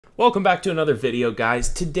Welcome back to another video, guys.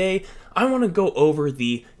 Today, I want to go over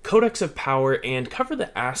the Codex of Power and cover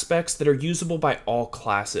the aspects that are usable by all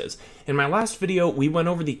classes. In my last video, we went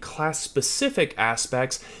over the class-specific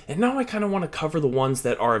aspects, and now I kind of want to cover the ones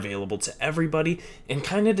that are available to everybody and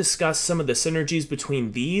kind of discuss some of the synergies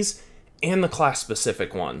between these and the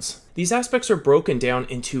class-specific ones. These aspects are broken down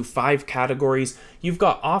into 5 categories. You've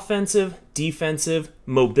got offensive, defensive,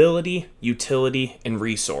 mobility, utility, and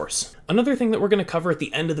resource. Another thing that we're going to cover at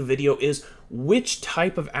the end of the video is which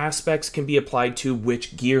type of aspects can be applied to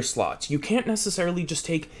which gear slots. You can't necessarily just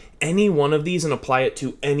take any one of these and apply it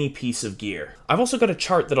to any piece of gear. I've also got a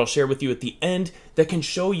chart that I'll share with you at the end that can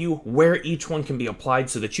show you where each one can be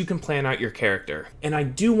applied so that you can plan out your character. And I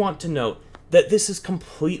do want to note that this is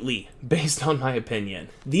completely based on my opinion.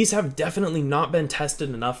 These have definitely not been tested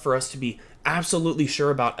enough for us to be absolutely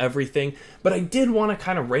sure about everything, but I did want to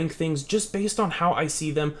kind of rank things just based on how I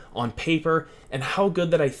see them on paper and how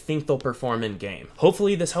good that I think they'll perform in game.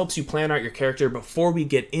 Hopefully this helps you plan out your character before we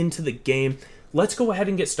get into the game. Let's go ahead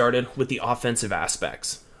and get started with the offensive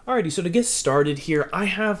aspects. Alrighty, so to get started here, I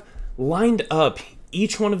have lined up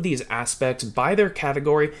each one of these aspects by their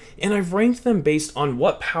category, and I've ranked them based on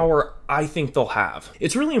what power I think they'll have.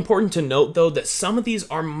 It's really important to note, though, that some of these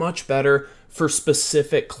are much better for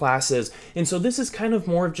specific classes, and so this is kind of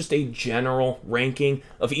more of just a general ranking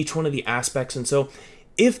of each one of the aspects. And so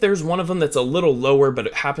if there's one of them that's a little lower, but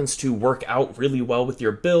it happens to work out really well with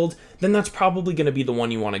your build, then that's probably going to be the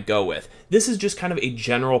one you want to go with. This is just kind of a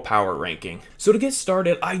general power ranking. So to get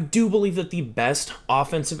started, I do believe that the best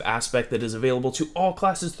offensive aspect that is available to all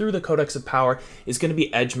classes through the Codex of Power is going to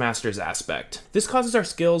be Edgemaster's Aspect. This causes our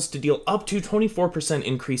skills to deal up to 24%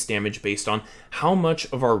 increased damage based on how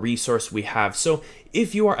much of our resource we have. So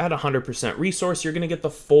if you are at 100% resource, you're going to get the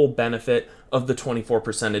full benefit of the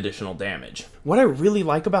 24% additional damage. What I really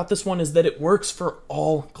like about this one is that it works for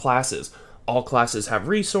all classes. All classes have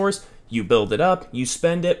resource, you build it up, you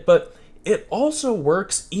spend it, but it also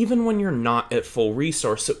works even when you're not at full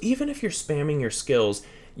resource. So even if you're spamming your skills,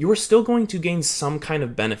 you are still going to gain some kind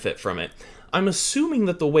of benefit from it. I'm assuming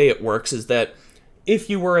that the way it works is that if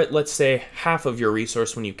you were at, let's say, half of your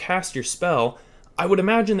resource when you cast your spell, I would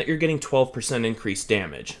imagine that you're getting 12% increased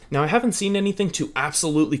damage. Now, I haven't seen anything to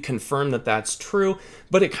absolutely confirm that that's true,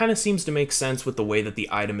 but it kind of seems to make sense with the way that the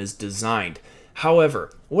item is designed.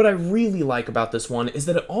 However, what I really like about this one is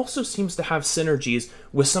that it also seems to have synergies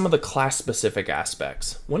with some of the class-specific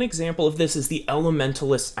aspects. One example of this is the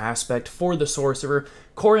Elementalist aspect for the Sorcerer.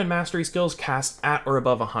 Core and Mastery skills cast at or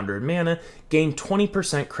above 100 mana gain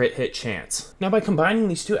 20% crit hit chance. Now, by combining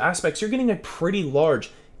these two aspects, you're getting a pretty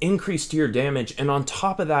large increase to your damage, and on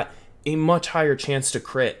top of that, a much higher chance to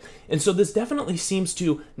crit. And so this definitely seems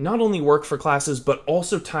to not only work for classes, but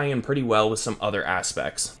also tie in pretty well with some other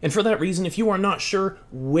aspects. And for that reason, if you are not sure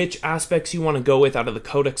which aspects you want to go with out of the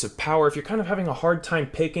Codex of Power, if you're kind of having a hard time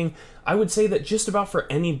picking, I would say that just about for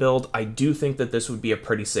any build, I do think that this would be a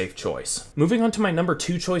pretty safe choice. Moving on to my number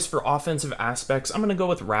 2 choice for offensive aspects, I'm going to go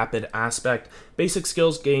with Rapid Aspect. Basic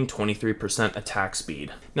skills gain 23% attack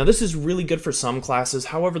speed. Now this is really good for some classes,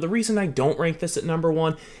 however the reason I don't rank this at number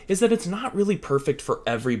 1 is that it's not really perfect for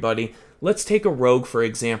everybody. Let's take a rogue for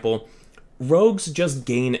example. Rogues just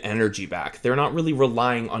gain energy back. They're not really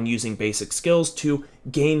relying on using basic skills to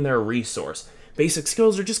gain their resource. Basic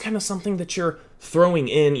skills are just kind of something that you're throwing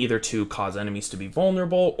in either to cause enemies to be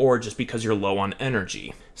vulnerable or just because you're low on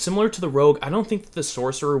energy. Similar to the rogue, I don't think that the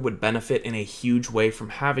sorcerer would benefit in a huge way from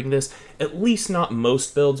having this, at least not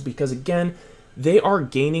most builds, because again, they are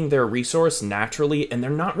gaining their resource naturally and they're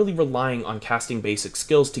not really relying on casting basic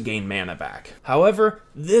skills to gain mana back. However,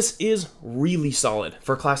 this is really solid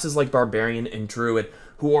for classes like Barbarian and Druid,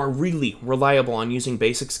 who are really reliable on using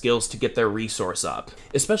basic skills to get their resource up.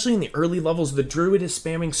 Especially in the early levels, the Druid is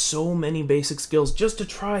spamming so many basic skills just to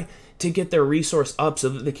try to get their resource up so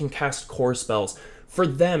that they can cast core spells. For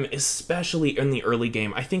them, especially in the early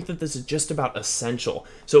game, I think that this is just about essential.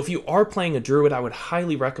 So if you are playing a Druid, I would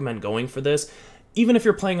highly recommend going for this. Even if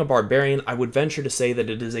you're playing a Barbarian, I would venture to say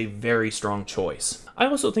that it is a very strong choice. I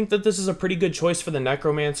also think that this is a pretty good choice for the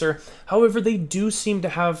Necromancer. However, they do seem to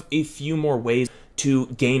have a few more ways to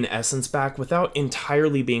gain essence back without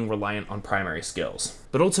entirely being reliant on primary skills.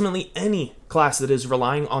 But ultimately, any class that is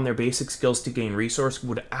relying on their basic skills to gain resource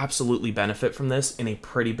would absolutely benefit from this in a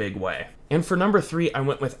pretty big way. And for number 3, I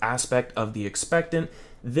went with Aspect of the Expectant.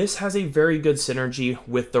 This has a very good synergy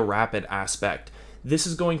with the Rapid Aspect. This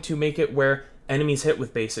is going to make it where enemies hit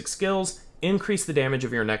with basic skills increase the damage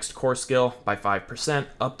of your next core skill by 5%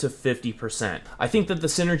 up to 50%. I think that the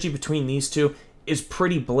synergy between these two is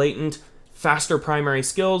pretty blatant. Faster primary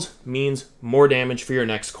skills means more damage for your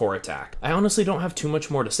next core attack. I honestly don't have too much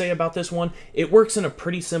more to say about this one. It works in a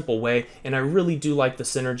pretty simple way, and I really do like the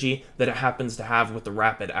synergy that it happens to have with the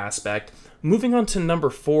rapid aspect. Moving on to number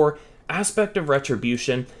 4, Aspect of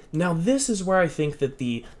Retribution. Now this is where I think that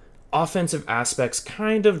the offensive aspects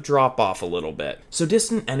kind of drop off a little bit. So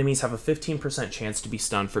distant enemies have a 15% chance to be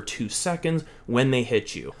stunned for 2 seconds when they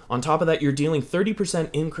hit you. On top of that, you're dealing 30%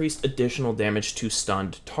 increased additional damage to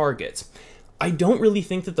stunned targets. I don't really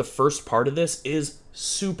think that the first part of this is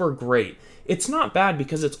super great. It's not bad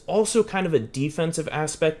because it's also kind of a defensive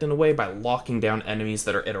aspect in a way by locking down enemies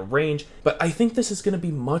that are at a range, but I think this is going to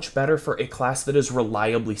be much better for a class that is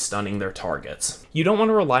reliably stunning their targets. You don't want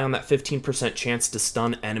to rely on that 15% chance to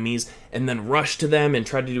stun enemies and then rush to them and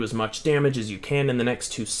try to do as much damage as you can in the next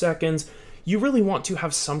 2 seconds. You really want to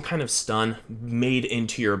have some kind of stun made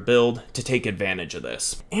into your build to take advantage of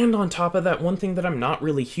this. And on top of that, one thing that I'm not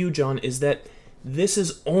really huge on is that this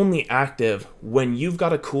is only active when you've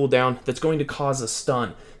got a cooldown that's going to cause a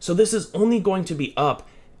stun. So this is only going to be up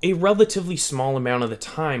a relatively small amount of the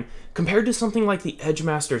time compared to something like the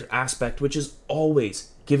Edgemaster's Aspect, which is always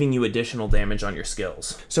giving you additional damage on your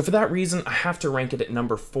skills. So for that reason, I have to rank it at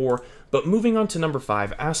number 4. But moving on to number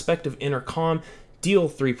 5, Aspect of Inner Calm. Deal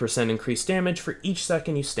 3% increased damage for each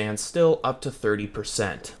second you stand still, up to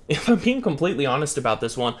 30%. If I'm being completely honest about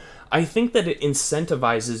this one, I think that it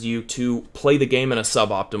incentivizes you to play the game in a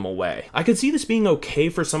suboptimal way. I could see this being okay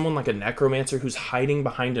for someone like a necromancer who's hiding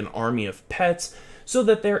behind an army of pets so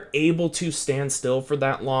that they're able to stand still for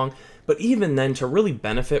that long, but even then, to really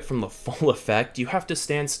benefit from the full effect, you have to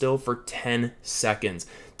stand still for 10 seconds.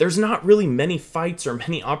 There's not really many fights or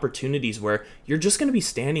many opportunities where you're just going to be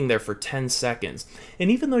standing there for 10 seconds. And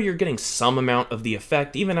even though you're getting some amount of the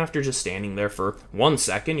effect, even after just standing there for 1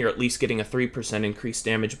 second, you're at least getting a 3% increased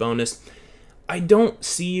damage bonus. I don't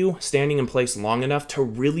see you standing in place long enough to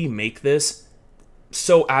really make this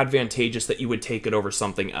so advantageous that you would take it over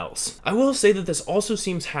something else. I will say that this also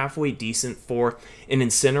seems halfway decent for an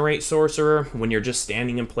Incinerate Sorcerer when you're just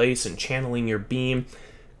standing in place and channeling your beam.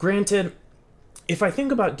 Granted, if I think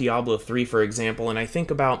about Diablo 3, for example, and I think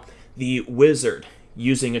about the Wizard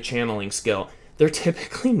using a channeling skill, they're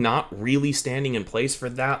typically not really standing in place for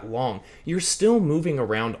that long. You're still moving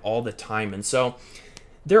around all the time, and so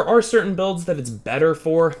there are certain builds that it's better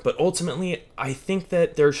for, but ultimately, I think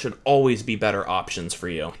that there should always be better options for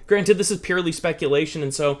you. Granted, this is purely speculation,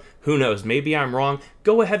 and so who knows, maybe I'm wrong.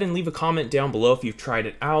 Go ahead and leave a comment down below if you've tried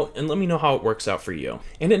it out, and let me know how it works out for you.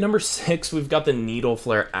 And at number 6, we've got the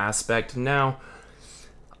Needleflare Aspect. Now,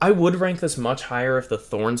 I would rank this much higher if the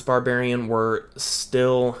Thorns Barbarian were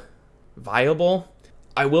still viable.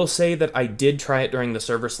 I will say that I did try it during the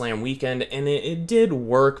Server Slam weekend, and it did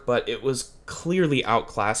work, but it was clearly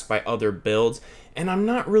outclassed by other builds, and I'm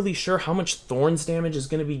not really sure how much Thorns damage is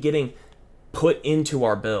going to be getting put into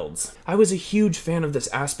our builds. I was a huge fan of this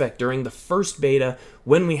aspect during the first beta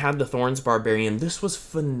when we had the Thorns Barbarian. This was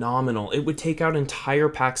phenomenal. It would take out entire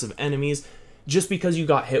packs of enemies just because you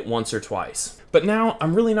got hit once or twice. But now,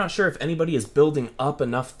 I'm really not sure if anybody is building up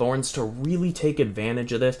enough Thorns to really take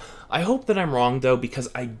advantage of this. I hope that I'm wrong, though, because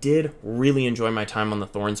I did really enjoy my time on the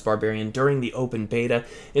Thorns Barbarian during the open beta,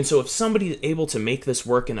 and so if somebody is able to make this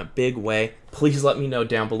work in a big way, please let me know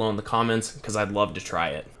down below in the comments, because I'd love to try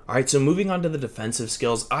it. Alright, so moving on to the defensive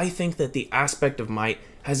skills, I think that the Aspect of Might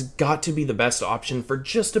has got to be the best option for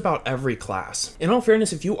just about every class. In all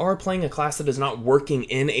fairness, if you are playing a class that is not working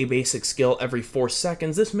in a basic skill every 4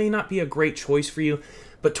 seconds, this may not be a great choice for you,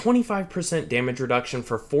 but 25% damage reduction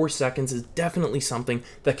for 4 seconds is definitely something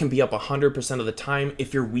that can be up 100% of the time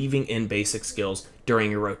if you're weaving in basic skills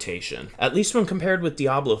during your rotation. At least when compared with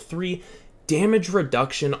Diablo 3, damage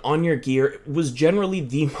reduction on your gear was generally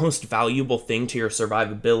the most valuable thing to your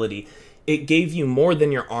survivability. It gave you more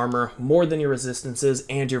than your armor, more than your resistances,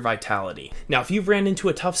 and your vitality. Now, if you've ran into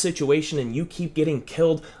a tough situation and you keep getting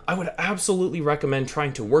killed, I would absolutely recommend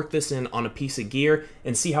trying to work this in on a piece of gear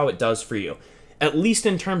and see how it does for you. At least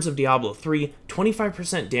in terms of Diablo 3,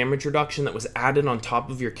 25% damage reduction that was added on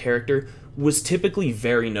top of your character was typically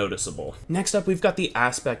very noticeable. Next up, we've got the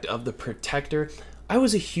Aspect of the Protector. I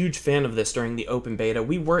was a huge fan of this during the open beta.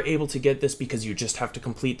 We were able to get this because you just have to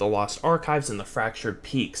complete the Lost Archives and the Fractured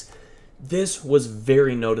Peaks. This was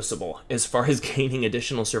very noticeable as far as gaining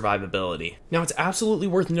additional survivability. Now, it's absolutely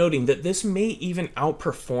worth noting that this may even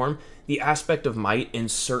outperform the aspect of might in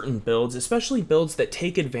certain builds, especially builds that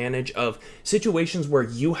take advantage of situations where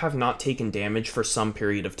you have not taken damage for some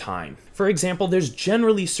period of time. For example, there's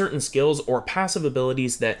generally certain skills or passive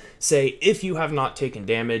abilities that say if you have not taken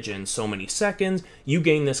damage in so many seconds, you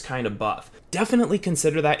gain this kind of buff. Definitely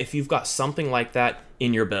consider that if you've got something like that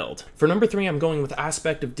in your build. For number 3, I'm going with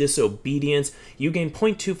Aspect of Disobedience. You gain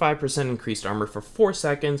 0.25% increased armor for 4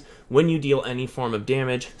 seconds when you deal any form of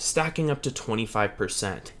damage, stacking up to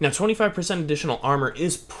 25%. Now, 25% additional armor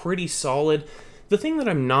is pretty solid. The thing that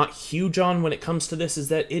I'm not huge on when it comes to this is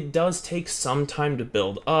that it does take some time to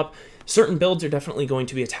build up. Certain builds are definitely going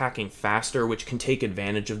to be attacking faster, which can take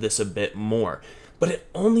advantage of this a bit more. But it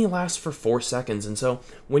only lasts for 4 seconds, and so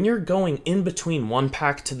when you're going in between one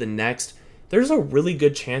pack to the next, there's a really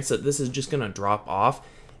good chance that this is just going to drop off,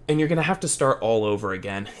 and you're going to have to start all over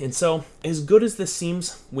again. And so, as good as this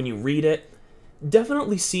seems when you read it,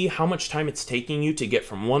 definitely see how much time it's taking you to get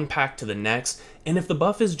from one pack to the next, and if the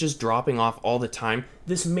buff is just dropping off all the time,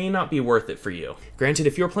 this may not be worth it for you. Granted,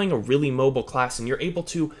 if you're playing a really mobile class and you're able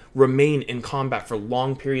to remain in combat for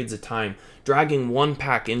long periods of time, dragging one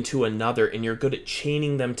pack into another, and you're good at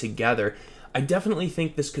chaining them together, I definitely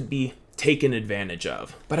think this could be taken advantage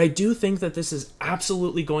of. But I do think that this is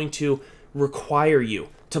absolutely going to require you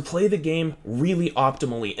to play the game really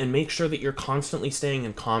optimally and make sure that you're constantly staying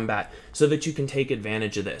in combat so that you can take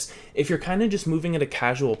advantage of this. If you're kind of just moving at a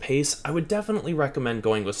casual pace, I would definitely recommend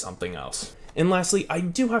going with something else. And lastly, I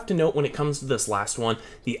do have to note when it comes to this last one,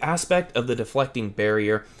 the aspect of the deflecting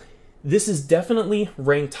barrier. This is definitely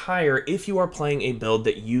ranked higher if you are playing a build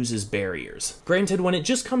that uses barriers. Granted, when it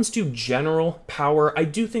just comes to general power, I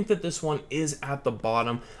do think that this one is at the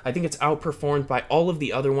bottom. I think it's outperformed by all of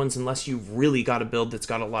the other ones unless you've really got a build that's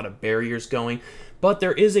got a lot of barriers going. But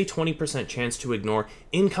there is a 20% chance to ignore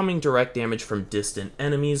incoming direct damage from distant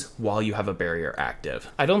enemies while you have a barrier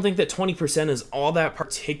active. I don't think that 20% is all that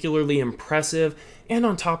particularly impressive, and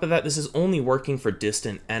on top of that, this is only working for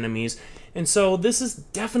distant enemies. And so this is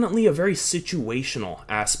definitely a very situational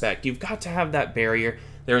aspect. You've got to have that barrier.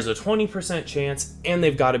 There's a 20% chance, and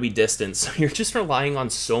they've got to be distant. So you're just relying on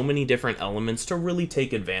so many different elements to really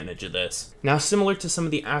take advantage of this. Now, similar to some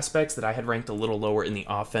of the aspects that I had ranked a little lower in the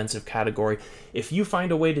offensive category, if you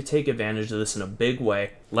find a way to take advantage of this in a big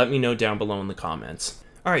way, let me know down below in the comments.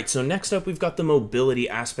 Alright, so next up we've got the mobility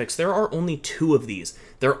aspects. There are only 2 of these.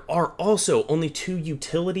 There are also only 2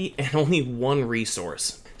 utility and only 1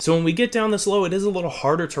 resource. So when we get down this low, it is a little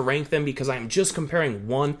harder to rank them because I'm just comparing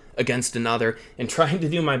one against another and trying to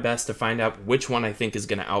do my best to find out which one I think is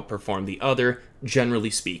going to outperform the other, generally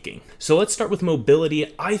speaking. So let's start with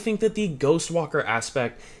mobility. I think that the Ghostwalker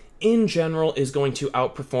aspect in general is going to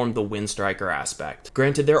outperform the Windstriker aspect.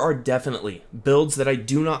 Granted, there are definitely builds that I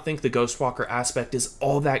do not think the Ghostwalker aspect is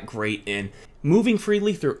all that great in. Moving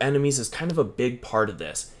freely through enemies is kind of a big part of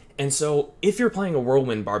this. And so if you're playing a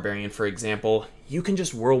Whirlwind Barbarian, for example, you can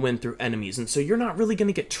just whirlwind through enemies, and so you're not really going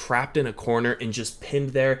to get trapped in a corner and just pinned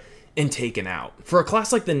there and taken out. For a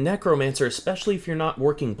class like the Necromancer, especially if you're not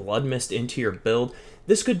working Blood Mist into your build,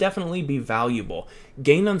 this could definitely be valuable.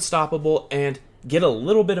 Gain Unstoppable and get a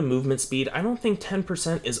little bit of movement speed. I don't think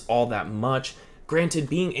 10% is all that much. Granted,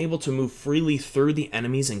 being able to move freely through the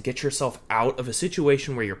enemies and get yourself out of a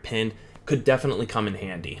situation where you're pinned could definitely come in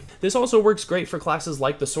handy. This also works great for classes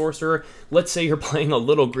like the Sorcerer. Let's say you're playing a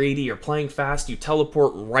little greedy, you're playing fast, you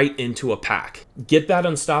teleport right into a pack. Get that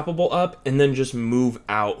Unstoppable up and then just move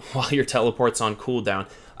out while your teleport's on cooldown.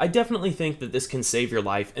 I definitely think that this can save your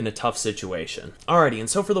life in a tough situation. Alrighty, and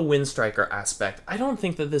so for the Windstriker aspect, I don't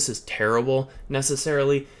think that this is terrible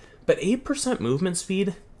necessarily, but 8% movement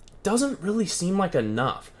speed doesn't really seem like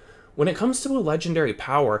enough. When it comes to a legendary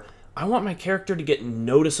power, I want my character to get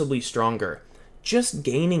noticeably stronger. Just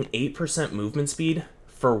gaining 8% movement speed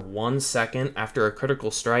for 1 second after a critical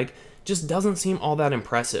strike just doesn't seem all that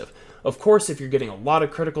impressive. Of course, if you're getting a lot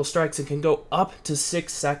of critical strikes, it can go up to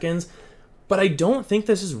 6 seconds, but I don't think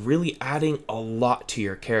this is really adding a lot to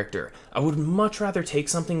your character. I would much rather take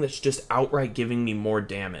something that's just outright giving me more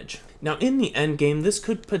damage. Now in the end game, this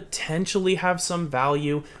could potentially have some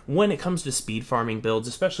value when it comes to speed farming builds,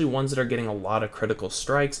 especially ones that are getting a lot of critical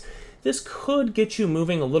strikes. This could get you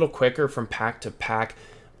moving a little quicker from pack to pack,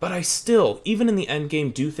 but I still, even in the end game,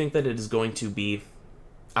 do think that it is going to be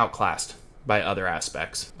outclassed by other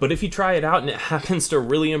aspects. But if you try it out and it happens to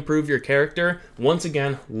really improve your character, once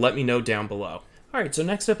again, let me know down below. Alright, so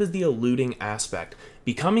next up is the Eluding Aspect.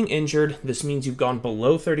 Becoming injured, this means you've gone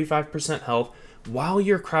below 35% health while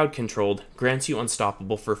you're crowd controlled, grants you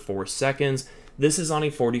Unstoppable for 4 seconds. This is on a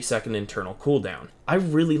 40-second internal cooldown. I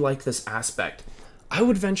really like this aspect. I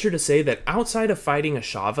would venture to say that outside of fighting a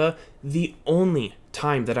Shava, the only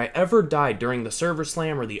time that I ever died during the server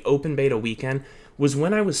slam or the open beta weekend was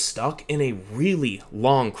when I was stuck in a really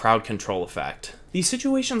long crowd control effect. These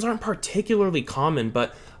situations aren't particularly common,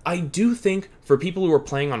 but I do think for people who are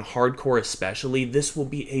playing on hardcore especially, this will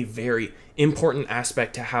be a very important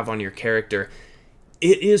aspect to have on your character.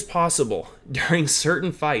 It is possible during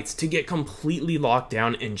certain fights to get completely locked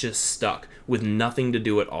down and just stuck with nothing to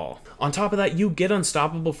do at all. On top of that, you get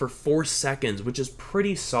unstoppable for 4 seconds, which is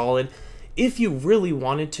pretty solid. If you really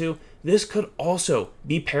wanted to, this could also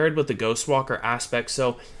be paired with the Ghostwalker Aspect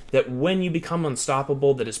so that when you become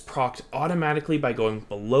unstoppable, that is procced automatically by going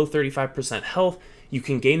below 35% health, you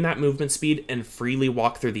can gain that movement speed and freely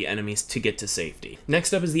walk through the enemies to get to safety.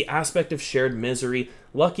 Next up is the Aspect of Shared Misery.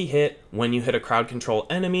 Lucky hit, when you hit a crowd control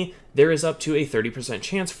enemy, there is up to a 30%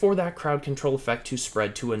 chance for that crowd control effect to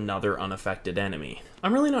spread to another unaffected enemy.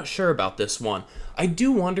 I'm really not sure about this one. I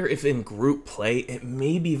do wonder if in group play it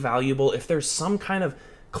may be valuable if there's some kind of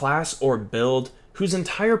class or build whose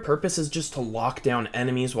entire purpose is just to lock down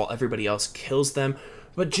enemies while everybody else kills them.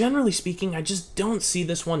 But generally speaking, I just don't see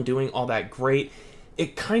this one doing all that great.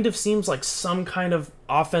 It kind of seems like some kind of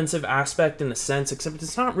offensive aspect in a sense, except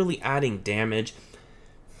it's not really adding damage.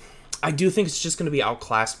 I do think it's just going to be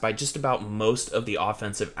outclassed by just about most of the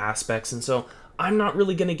offensive aspects, and so I'm not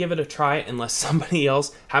really going to give it a try unless somebody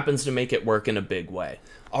else happens to make it work in a big way.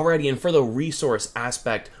 Alrighty, and for the resource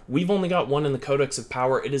aspect, we've only got one in the Codex of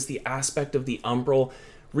Power. It is the aspect of the Umbral.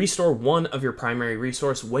 Restore one of your primary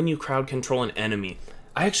resource when you crowd control an enemy.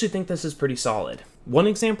 I actually think this is pretty solid. One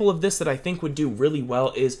example of this that I think would do really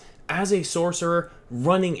well is as a sorcerer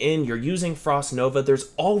running in, you're using Frost Nova,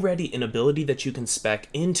 there's already an ability that you can spec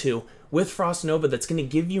into with Frost Nova that's going to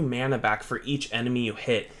give you mana back for each enemy you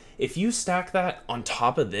hit. If you stack that on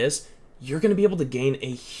top of this, you're going to be able to gain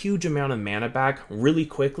a huge amount of mana back really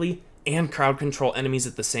quickly and crowd control enemies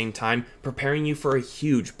at the same time, preparing you for a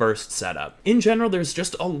huge burst setup. In general, there's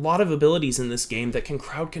just a lot of abilities in this game that can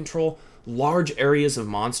crowd control large areas of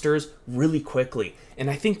monsters really quickly, and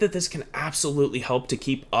I think that this can absolutely help to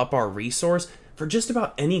keep up our resource for just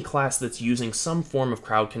about any class that's using some form of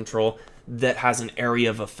crowd control that has an area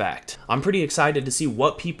of effect. I'm pretty excited to see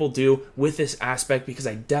what people do with this aspect because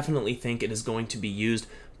I definitely think it is going to be used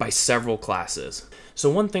by several classes.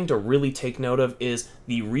 So one thing to really take note of is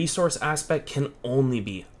the resource aspect can only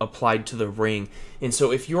be applied to the ring, and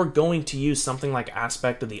so if you're going to use something like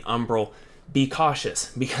Aspect of the Umbral, be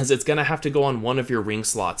cautious because it's going to have to go on one of your ring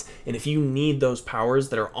slots, and if you need those powers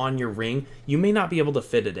that are on your ring, you may not be able to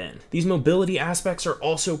fit it in. These mobility aspects are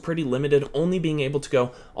also pretty limited, only being able to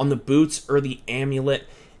go on the boots or the amulet,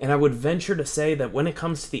 and I would venture to say that when it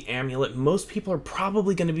comes to the amulet, most people are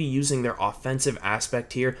probably going to be using their offensive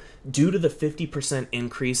aspect here due to the 50%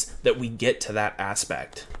 increase that we get to that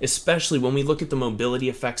aspect. Especially when we look at the mobility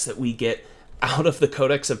effects that we get out of the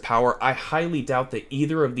Codex of Power, I highly doubt that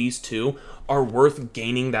either of these two are worth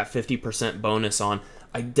gaining that 50% bonus on.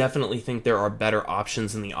 I definitely think there are better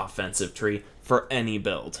options in the offensive tree for any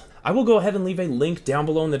build. I will go ahead and leave a link down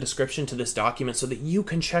below in the description to this document so that you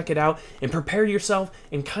can check it out and prepare yourself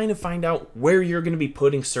and kind of find out where you're going to be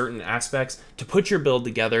putting certain aspects to put your build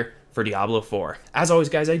together for Diablo 4. As always,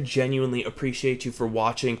 guys, I genuinely appreciate you for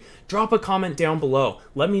watching. Drop a comment down below.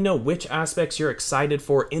 Let me know which aspects you're excited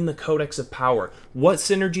for in the Codex of Power. What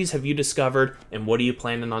synergies have you discovered, and what are you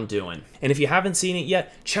planning on doing? And if you haven't seen it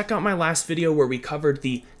yet, check out my last video where we covered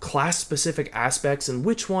the class-specific aspects and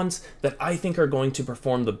which ones that I think are going to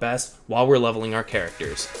perform the best while we're leveling our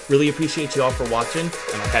characters. Really appreciate you all for watching,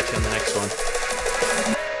 and I'll catch you on the next one.